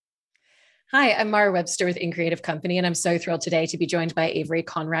Hi, I'm Mara Webster with In Creative Company, and I'm so thrilled today to be joined by Avery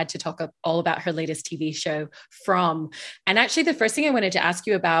Konrad to talk all about her latest TV show, From. And actually, the first thing I wanted to ask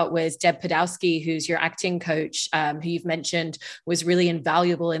you about was Deb Podolsky, who's your acting coach, who you've mentioned was really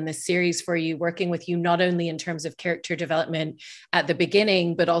invaluable in this series for you, working with you not only in terms of character development at the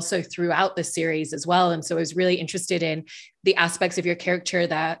beginning, but also throughout the series as well. And so I was really interested in the aspects of your character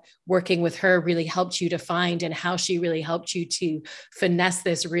that working with her really helped you to find, and how she really helped you to finesse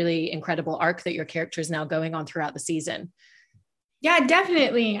this really incredible arc that your character is now going on throughout the season. Yeah,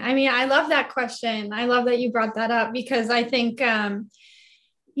 definitely. I mean, I love that question. I love that you brought that up because I think,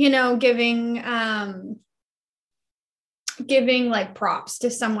 giving like props to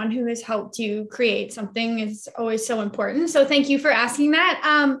someone who has helped you create something is always so important. So thank you for asking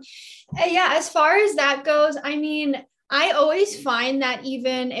that. Yeah, as far as that goes, I mean, I always find that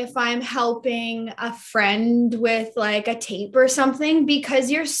even if I'm helping a friend with like a tape or something, because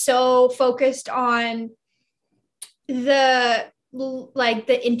you're so focused on the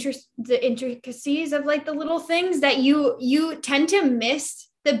the intricacies of like the little things that you tend to miss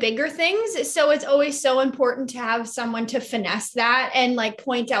the bigger things. So it's always so important to have someone to finesse that and like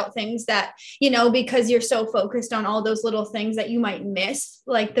point out things that, because you're so focused on all those little things that you might miss,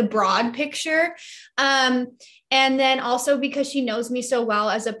 like the broad picture. And then also because she knows me so well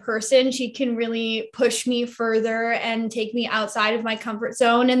as a person, she can really push me further and take me outside of my comfort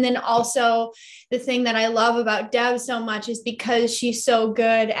zone. And then also the thing that I love about Deb so much is because she's so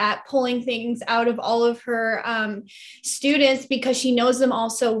good at pulling things out of all of her students, because she knows them all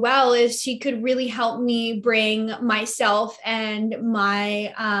so well, is she could really help me bring myself and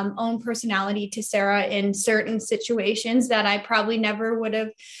my own personality to Sarah in certain situations that I probably never would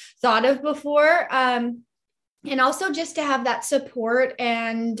have thought of before. And also just to have that support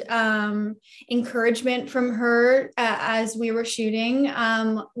and encouragement from her as we were shooting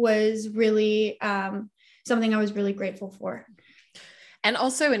was really something I was really grateful for. And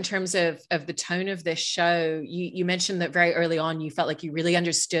also in terms of the tone of this show, you mentioned that very early on, you felt like you really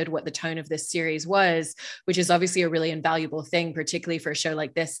understood what the tone of this series was, which is obviously a really invaluable thing, particularly for a show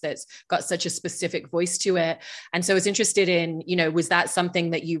like this that's got such a specific voice to it. And so I was interested in, was that something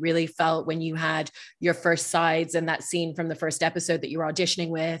that you really felt when you had your first sides and that scene from the first episode that you were auditioning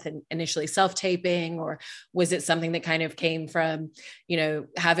with and initially self-taping, or was it something that kind of came from,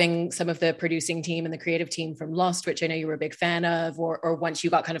 having some of the producing team and the creative team from Lost, which I know you were a big fan of, or once you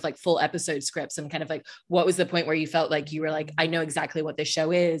got kind of like full episode scripts, and kind of like, what was the point where you felt like you were like, I know exactly what this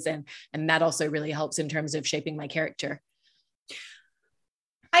show is. And that also really helps in terms of shaping my character.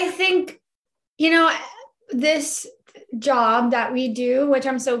 I think, this job that we do, which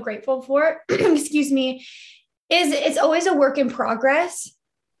I'm so grateful for, excuse me, it's always a work in progress.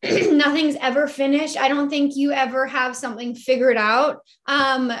 Nothing's ever finished. I don't think you ever have something figured out,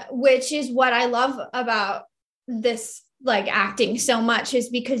 which is what I love about this like acting so much, is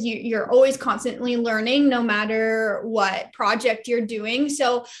because you're always constantly learning no matter what project you're doing.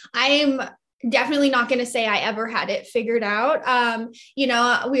 So I'm definitely not going to say I ever had it figured out. We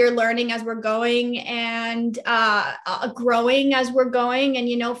are learning as we're going and growing as we're going,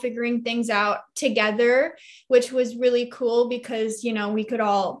 and, figuring things out together, which was really cool because, we could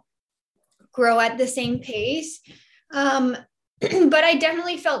all grow at the same pace. But I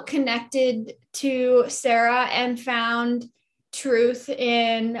definitely felt connected to Sarah and found truth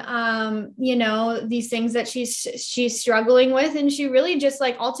in, these things that she's struggling with. And she really just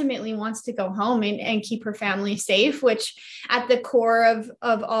like ultimately wants to go home and keep her family safe, which at the core of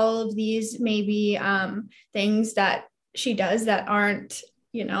all of these maybe things that she does that aren't,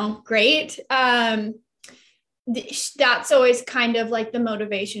 great. That's always kind of like the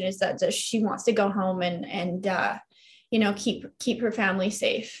motivation, is that she wants to go home and keep her family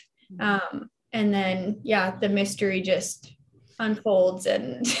safe. And then, the mystery just unfolds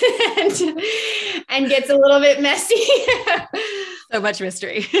and gets a little bit messy. So much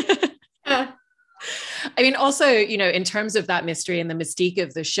mystery. I mean, also, in terms of that mystery and the mystique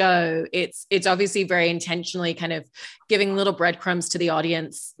of the show, it's obviously very intentionally kind of giving little breadcrumbs to the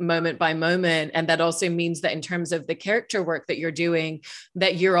audience moment by moment. And that also means that in terms of the character work that you're doing,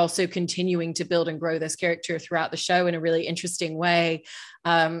 that you're also continuing to build and grow this character throughout the show in a really interesting way.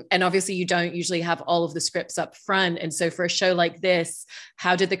 And obviously you don't usually have all of the scripts up front. And so for a show like this,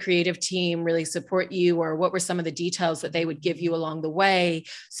 how did the creative team really support you, or what were some of the details that they would give you along the way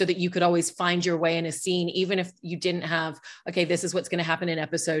so that you could always find your way in a scene, even if you didn't have, okay, this is what's going to happen in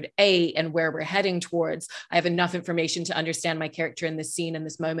episode 8 and where we're heading towards. I have enough information to understand my character in this scene, in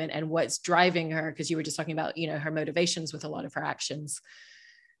this moment, and what's driving her. Because you were just talking about, her motivations with a lot of her actions.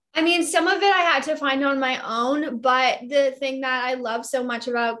 I mean, some of it I had to find on my own, but the thing that I love so much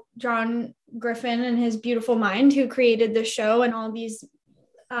about John Griffin and his beautiful mind, who created the show and all these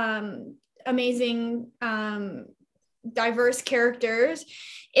amazing, diverse characters,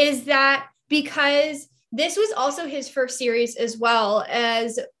 is that because this was also his first series as well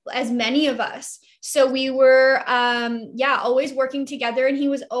as many of us. So we were, always working together, and he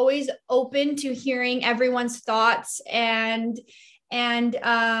was always open to hearing everyone's thoughts and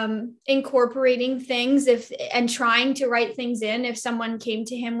incorporating things and trying to write things in if someone came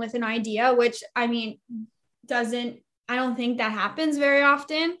to him with an idea, which I mean, I don't think that happens very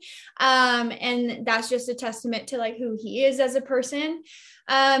often. And that's just a testament to like who he is as a person.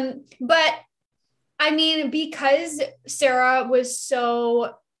 But I mean, because Sarah was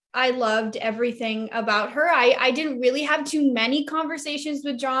so, I loved everything about her. I didn't really have too many conversations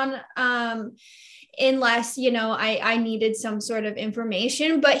with John, unless, I needed some sort of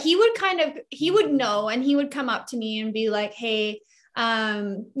information, but he would know, and he would come up to me and be like, hey,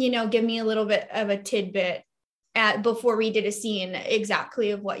 give me a little bit of a tidbit before we did a scene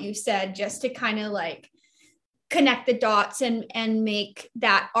exactly of what you said, just to kind of like connect the dots and make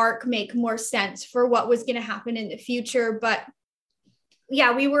that arc make more sense for what was going to happen in the future. But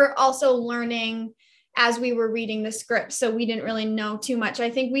yeah, we were also learning as we were reading the script, so we didn't really know too much. I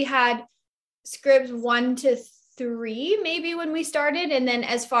think we had scripts 1 to 3 maybe when we started, and then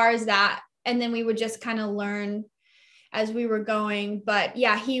as far as that, and then we would just kind of learn as we were going. But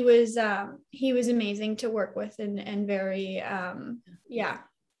yeah, he was amazing to work with, and very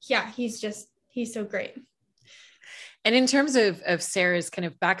he's so great. And in terms of Sarah's kind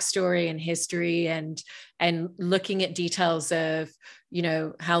of backstory and history and looking at details of,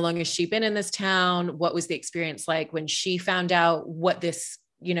 how long has she been in this town? What was the experience like when she found out what this,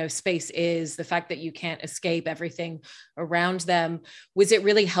 space is, the fact that you can't escape everything around them? Was it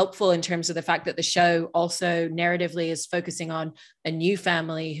really helpful in terms of the fact that the show also narratively is focusing on a new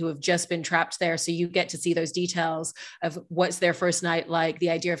family who have just been trapped there? So you get to see those details of what's their first night like, the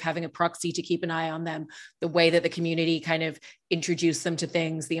idea of having a proxy to keep an eye on them, the way that the community kind of introduced them to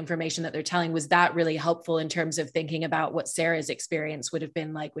things, the information that they're telling. Was that really helpful in terms of thinking about what Sarah's experience would have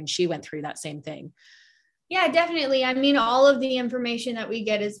been like when she went through that same thing? Yeah, definitely. I mean, all of the information that we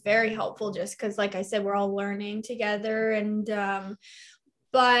get is very helpful, just because, like I said, we're all learning together. And,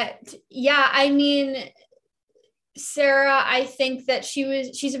 but yeah, I mean, Sarah, I think that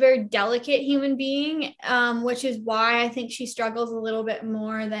she's a very delicate human being, which is why I think she struggles a little bit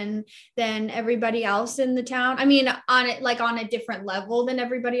more than everybody else in the town. I mean, on a different level than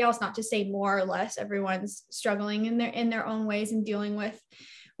everybody else, not to say more or less. Everyone's struggling in their own ways and dealing with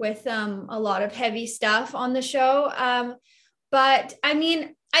a lot of heavy stuff on the show. But I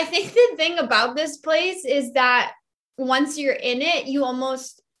mean, I think the thing about this place is that once you're in it, you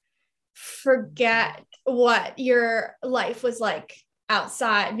almost forget what your life was like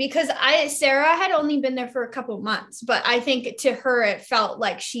outside, because Sarah had only been there for a couple months, but I think to her, it felt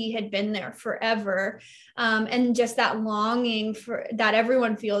like she had been there forever. And just that longing that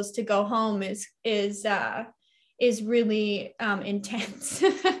everyone feels to go home is really intense.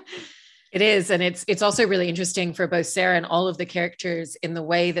 It is. And it's also really interesting for both Sarah and all of the characters in the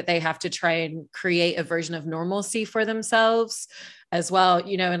way that they have to try and create a version of normalcy for themselves as well.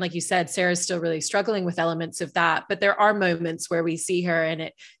 And like you said, Sarah's still really struggling with elements of that, but there are moments where we see her and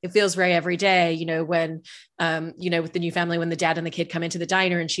it feels very everyday, when, with the new family, when the dad and the kid come into the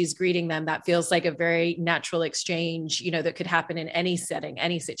diner and she's greeting them, that feels like a very natural exchange, that could happen in any setting,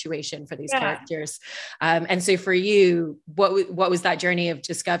 any situation for these characters. And so for you, what was that journey of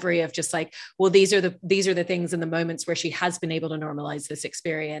discovery of just like, well, these are the things and the moments where she has been able to normalize this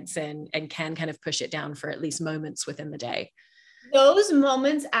experience and can kind of push it down for at least moments within the day? Those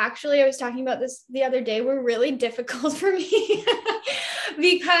moments, actually, I was talking about this the other day, were really difficult for me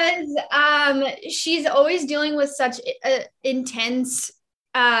because she's always dealing with such intense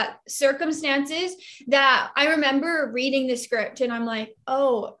circumstances that I remember reading the script and I'm like,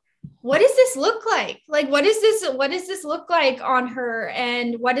 oh, what does this look like? Like, what does this look like on her?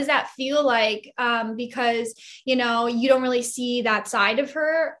 And what does that feel like? Because, you don't really see that side of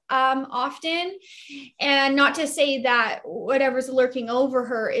her often. And not to say that whatever's lurking over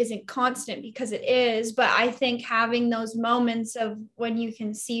her isn't constant, because it is, but I think having those moments of when you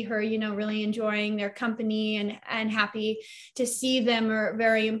can see her, really enjoying their company and happy to see them are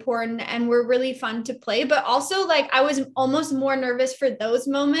very important and were really fun to play. But also, like, I was almost more nervous for those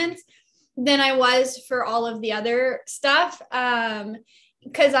moments than I was for all of the other stuff.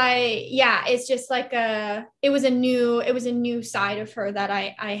 Because it's just like it was a new side of her that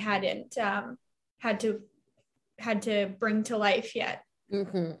I hadn't had to bring to life yet.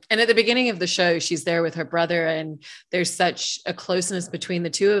 Mm-hmm. And at the beginning of the show, she's there with her brother, and there's such a closeness between the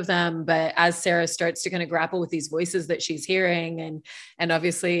two of them. But as Sarah starts to kind of grapple with these voices that she's hearing, and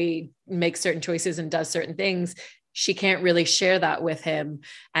obviously makes certain choices and does certain things, she can't really share that with him.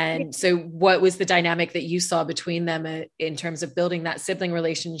 And so what was the dynamic that you saw between them in terms of building that sibling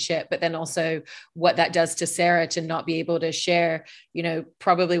relationship, but then also what that does to Sarah to not be able to share,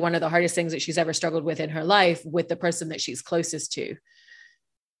 probably one of the hardest things that she's ever struggled with in her life with the person that she's closest to?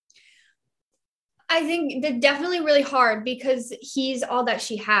 I think that definitely really hard because he's all that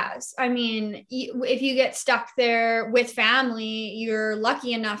she has. I mean, if you get stuck there with family, you're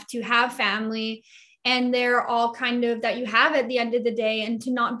lucky enough to have family, and they're all kind of that you have at the end of the day, and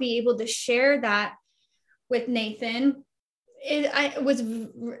to not be able to share that with Nathan, it was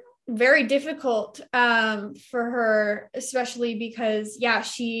very difficult for her, especially because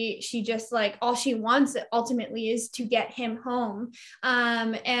she just like all she wants ultimately is to get him home.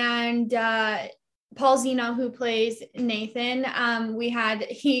 And Paul Zeno, who plays Nathan,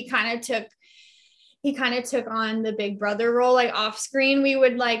 he kind of took on the big brother role, like off screen. We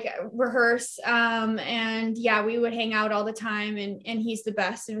would like rehearse, and we would hang out all the time, and he's the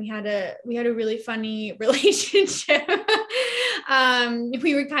best. And we had a really funny relationship.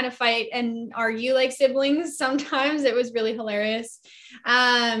 We would kind of fight and argue like siblings sometimes. It was really hilarious.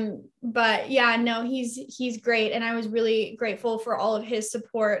 But no, he's great. And I was really grateful for all of his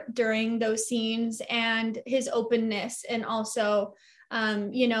support during those scenes, and his openness, and also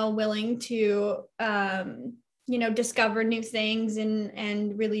willing to discover new things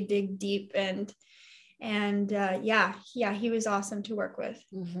and really dig deep, and he was awesome to work with.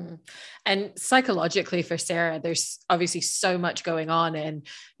 Mm-hmm. And psychologically for Sarah, there's obviously so much going on, and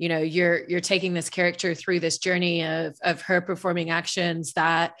you're taking this character through this journey of her performing actions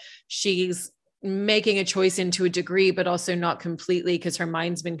that she's making a choice in to a degree, but also not completely, because her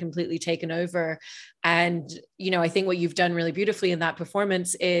mind's been completely taken over. And, I think what you've done really beautifully in that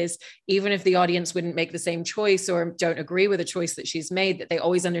performance is, even if the audience wouldn't make the same choice or don't agree with a choice that she's made, that they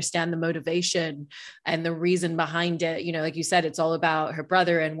always understand the motivation and the reason behind it. Like you said, it's all about her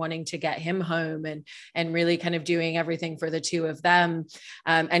brother and wanting to get him home, and really kind of doing everything for the two of them.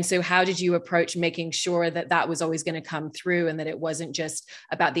 And so how did you approach making sure that that was always going to come through, and that it wasn't just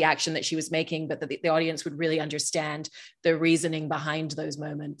about the action that she was making, but that the audience would really understand the reasoning behind those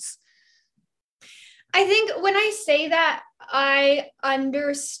moments? I think when I say that I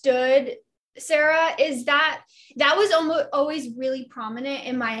understood Sarah, is that was almost always really prominent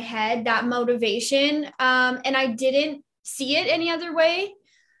in my head, that motivation. And I didn't see it any other way.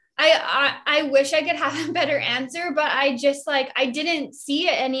 I wish I could have a better answer, but I just I didn't see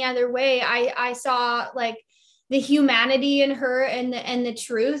it any other way. I saw like the humanity in her, and the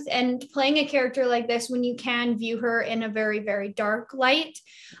truth, and playing a character like this, when you can view her in a very, very dark light.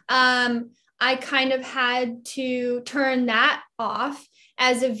 I kind of had to turn that off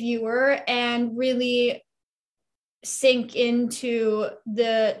as a viewer and really sink into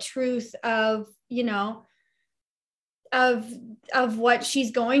the truth of, of what she's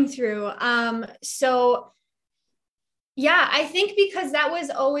going through. I think because that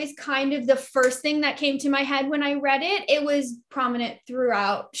was always kind of the first thing that came to my head when I read it. It was prominent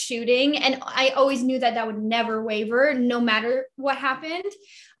throughout shooting, and I always knew that would never waver, no matter what happened.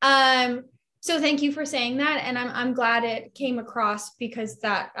 So thank you for saying that. And I'm glad it came across, because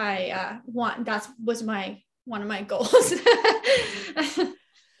that was one of my goals.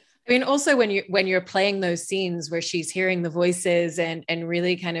 I mean, also when you're playing those scenes where she's hearing the voices and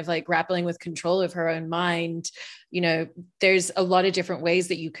really kind of like grappling with control of her own mind, there's a lot of different ways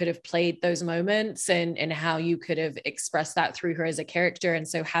that you could have played those moments, and how you could have expressed that through her as a character. And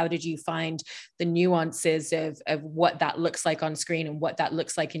so how did you find the nuances of what that looks like on screen and what that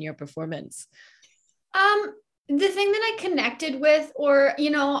looks like in your performance? The thing that I connected with, or,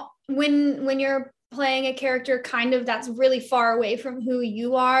 when you're playing a character kind of that's really far away from who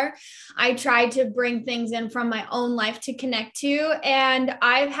you are, I tried to bring things in from my own life to connect to. And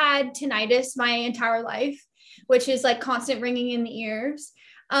I've had tinnitus my entire life, which is like constant ringing in the ears.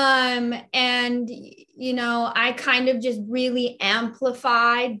 I kind of just really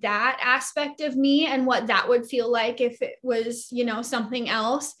amplified that aspect of me, and what that would feel like if it was, something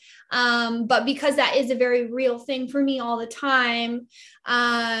else. But because that is a very real thing for me all the time,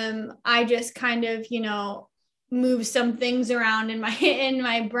 I just kind of, move some things around in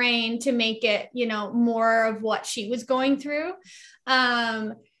my brain to make it, more of what she was going through.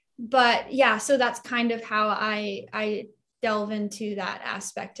 So that's kind of how I delve into that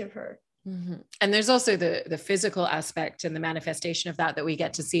aspect of her. Mhm. And there's also the physical aspect and the manifestation of that we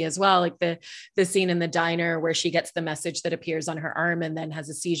get to see as well, like the scene in the diner where she gets the message that appears on her arm and then has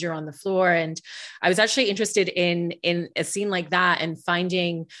a seizure on the floor. And I was actually interested in a scene like that and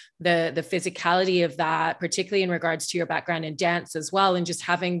finding the physicality of that, particularly in regards to your background in dance as well, and just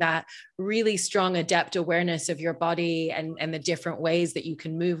having that really strong adept awareness of your body and the different ways that you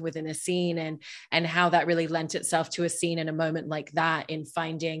can move within a scene, and how that really lent itself to a scene in a moment like that, in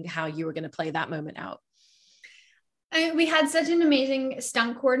finding how you were going to play that moment out. We had such an amazing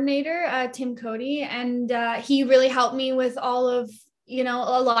stunt coordinator, Tim Cody, and he really helped me with all of,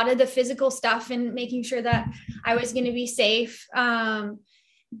 a lot of the physical stuff and making sure that I was going to be safe.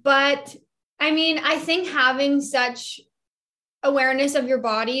 But I mean, I think having such awareness of your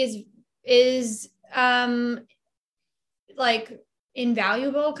body is like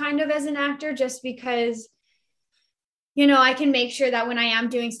invaluable kind of as an actor, just because I can make sure that when I am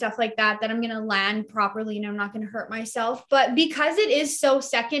doing stuff like that I'm going to land properly and I'm not going to hurt myself. But because it is so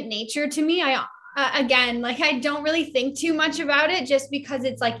second nature to me, again, like, I don't really think too much about it just because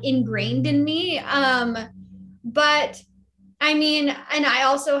it's like ingrained in me. But I mean, and I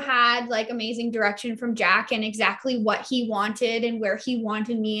also had like amazing direction from Jack and exactly what he wanted and where he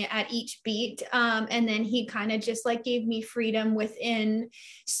wanted me at each beat. And then he kind of just like gave me freedom within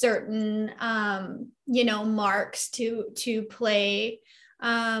certain, marks to play.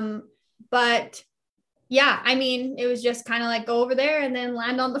 But yeah, I mean, it was just kind of like go over there and then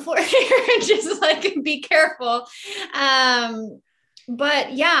land on the floor here and just like be careful.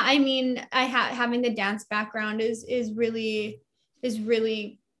 But yeah, I mean, having the dance background is really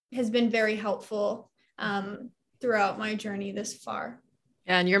has been very helpful throughout my journey this far.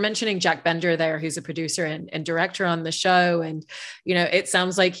 And you're mentioning Jack Bender there, who's a producer and director on the show. And, it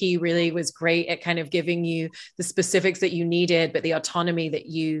sounds like he really was great at kind of giving you the specifics that you needed, but the autonomy that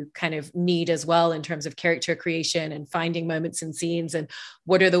you kind of need as well in terms of character creation and finding moments and scenes. And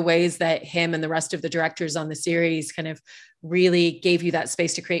what are the ways that him and the rest of the directors on the series kind of really gave you that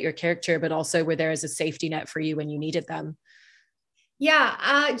space to create your character, but also were there as a safety net for you when you needed them? Yeah.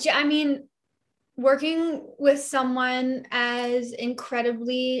 I mean, working with someone as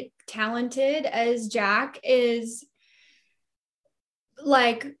incredibly talented as Jack is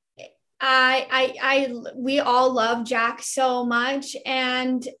like, we all love Jack so much.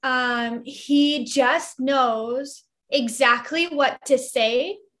 And he just knows exactly what to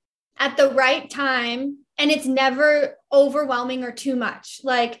say at the right time. And it's never overwhelming or too much.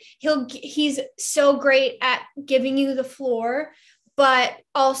 Like he's so great at giving you the floor, but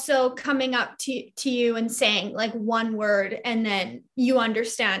also coming up to you and saying like one word, and then you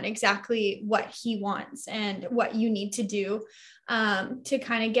understand exactly what he wants and what you need to do to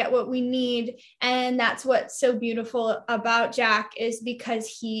kind of get what we need. And that's what's so beautiful about Jack, is because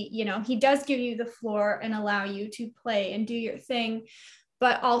he does give you the floor and allow you to play and do your thing,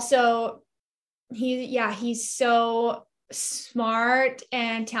 but also he's so smart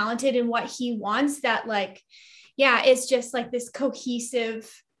and talented in what he wants that it's just like this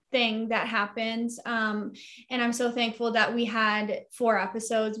cohesive thing that happens. And I'm so thankful that we had 4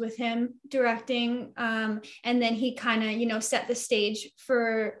 episodes with him directing. And then he kind of, set the stage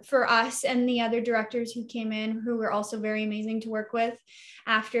for us and the other directors who came in, who were also very amazing to work with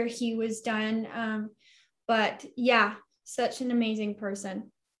after he was done. But yeah, such an amazing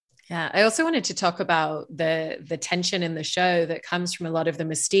person. Yeah, I also wanted to talk about the tension in the show that comes from a lot of the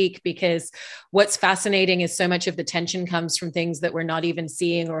mystique, because what's fascinating is so much of the tension comes from things that we're not even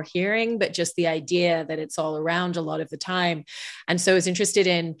seeing or hearing, but just the idea that it's all around a lot of the time. And so I was interested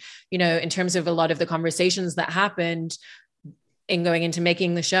in, in terms of a lot of the conversations that happened in going into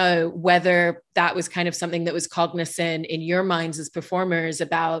making the show, whether that was kind of something that was cognizant in your minds as performers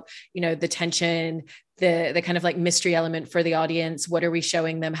about, the tension, the kind of like mystery element for the audience. What are we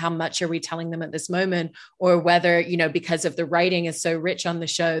showing them? How much are we telling them at this moment? Or whether, because of the writing is so rich on the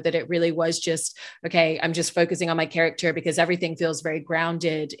show, that it really was just, okay, I'm just focusing on my character, because everything feels very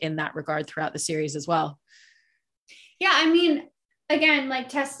grounded in that regard throughout the series as well. Yeah. I mean, again, like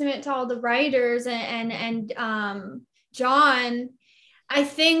testament to all the writers and John, I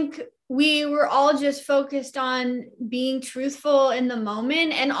think we were all just focused on being truthful in the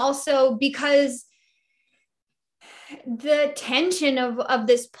moment. And also because the tension of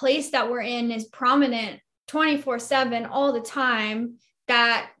this place that we're in is prominent 24/7 all the time,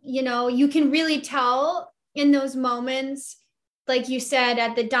 that, you can really tell in those moments, like you said,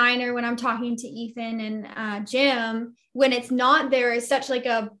 at the diner, when I'm talking to Ethan and Jim, when it's not there, is such like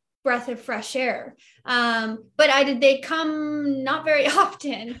a breath of fresh air. But they come not very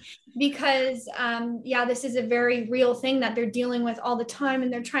often because, this is a very real thing that they're dealing with all the time,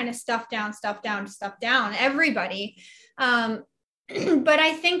 and they're trying to stuff down everybody. But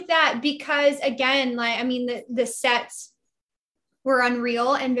I think that because, again, the sets were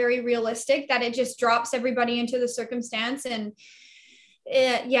unreal and very realistic, that it just drops everybody into the circumstance, and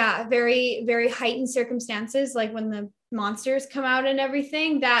very, very heightened circumstances, like when the monsters come out and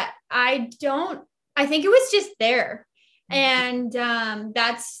everything, that I think it was just there. And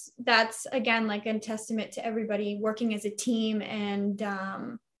that's again, like a testament to everybody working as a team, and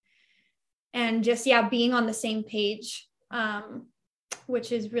just, being on the same page,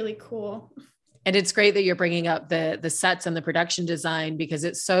 which is really cool. And it's great that you're bringing up the sets and the production design, because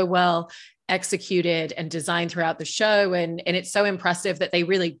it's so well executed and designed throughout the show. And it's so impressive that they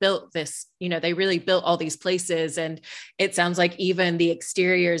really built this, they really built all these places. And it sounds like even the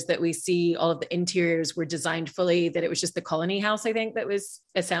exteriors that we see, all of the interiors were designed fully, that it was just the Colony House, I think, that was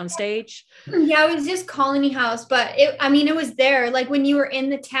a soundstage. Yeah, it was just Colony House, but it was there. Like when you were in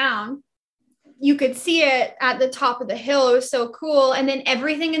the town, you could see it at the top of the hill. It was so cool. And then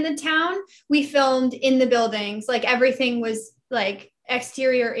everything in the town, we filmed in the buildings. Like everything was like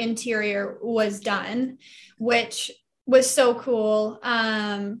exterior, interior was done, which was so cool.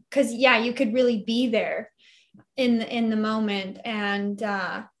 Cause you could really be there in the moment. And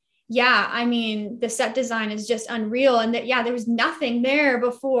the set design is just unreal. And there was nothing there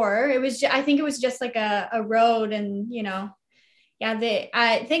before. It was I think it was just like a road, and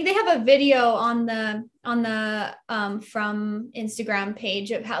I think they have a video on the from Instagram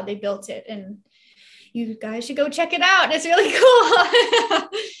page of how they built it, and you guys should go check it out. It's really cool.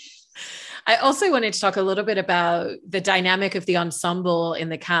 I also wanted to talk a little bit about the dynamic of the ensemble in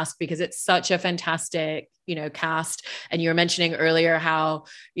the cast, because it's such a fantastic, cast. And you were mentioning earlier how,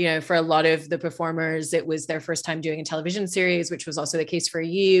 for a lot of the performers, it was their first time doing a television series, which was also the case for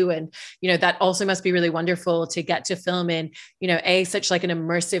you. And, that also must be really wonderful to get to film in, such like an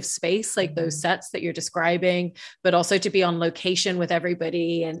immersive space, like those sets that you're describing, but also to be on location with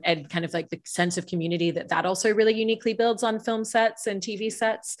everybody, and kind of like the sense of community that also really uniquely builds on film sets and TV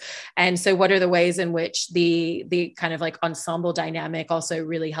sets. And so what are the ways in which the kind of like ensemble dynamic also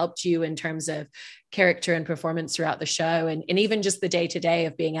really helped you in terms of character and performance throughout the show, and even just the day-to-day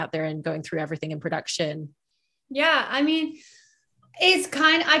of being out there and going through everything in production? Yeah, I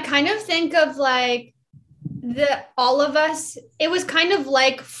kind of think of like all of us, it was kind of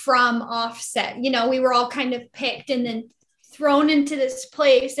like from offset, we were all kind of picked and then thrown into this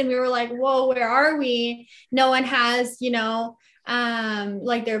place, and we were like, whoa, where are we? No one has,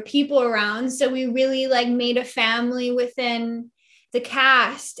 like there are people around. So we really like made a family within the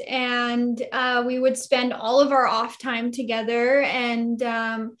cast, and we would spend all of our off time together, and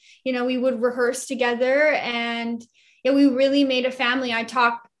we would rehearse together, and we really made a family. I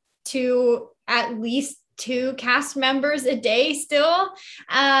talked to at least 2 cast members a day still,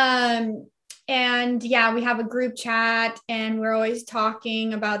 and we have a group chat, and we're always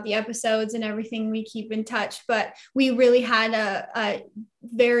talking about the episodes and everything. We keep in touch, but we really had a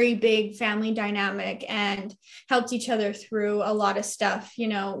very big family dynamic, and helped each other through a lot of stuff,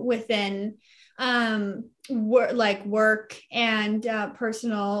 within work and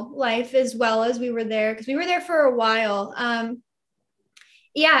personal life, as well as we were there, because we were there for a while.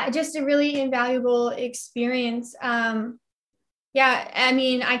 Just a really invaluable experience. I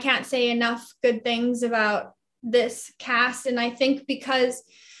can't say enough good things about this cast. And I think because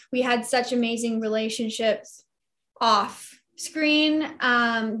we had such amazing relationships off screen,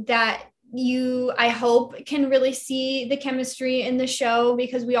 that I hope can really see the chemistry in the show,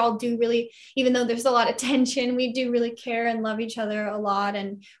 because we all do really, even though there's a lot of tension, we do really care and love each other a lot.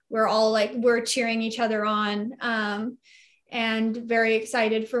 And we're all like, we're cheering each other on, and very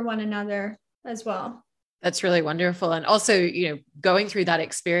excited for one another as well. That's really wonderful. And also, going through that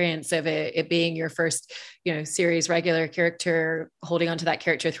experience of it being your first, series regular character, holding on to that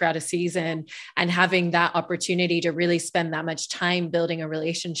character throughout a season, and having that opportunity to really spend that much time building a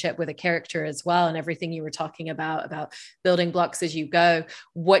relationship with a character as well. And everything you were talking about building blocks as you go.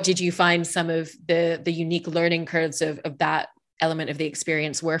 What did you find some of the unique learning curves of that element of the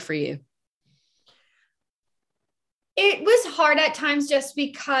experience were for you? It was hard at times, just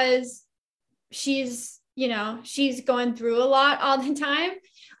because she's going through a lot all the time.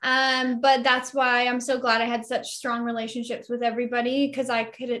 But that's why I'm so glad I had such strong relationships with everybody, because I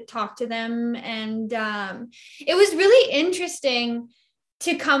could talk to them. And it was really interesting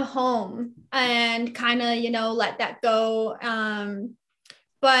to come home and kind of, let that go.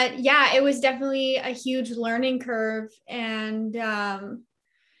 But it was definitely a huge learning curve. And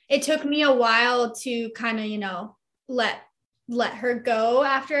it took me a while to kind of, you know, let her go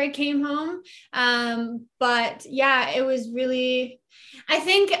after I came home. But yeah, it was really, I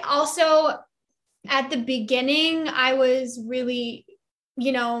think also at the beginning, I was really,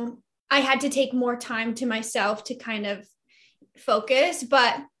 you know, I had to take more time to myself to kind of focus.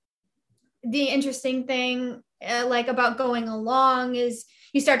 But the interesting thing, like about going along, is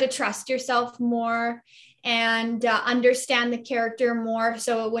you start to trust yourself more and understand the character more.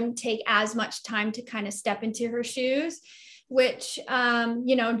 So it wouldn't take as much time to kind of step into her shoes, which,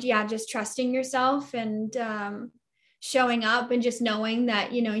 you know, yeah, just trusting yourself and showing up and just knowing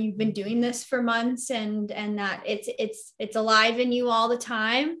that, you know, you've been doing this for months and that it's alive in you all the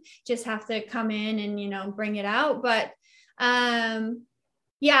time. Just have to come in and, you know, bring it out. But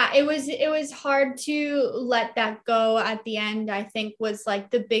yeah, it was hard to let that go at the end. I think was like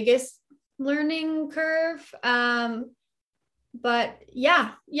the biggest learning curve. But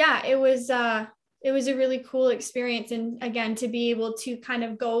yeah, it was a really cool experience. And again, to be able to kind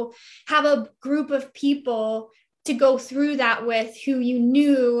of go have a group of people to go through that with, who you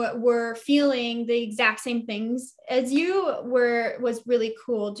knew were feeling the exact same things as you were, was really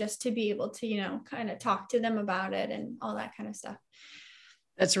cool, just to be able to, you know, kind of talk to them about it and all that kind of stuff.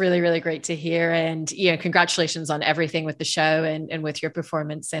 That's really, really great to hear. And, you know, congratulations on everything with the show and with your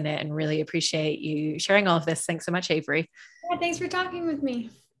performance in it, and really appreciate you sharing all of this. Thanks so much, Avery. Yeah, thanks for talking with me.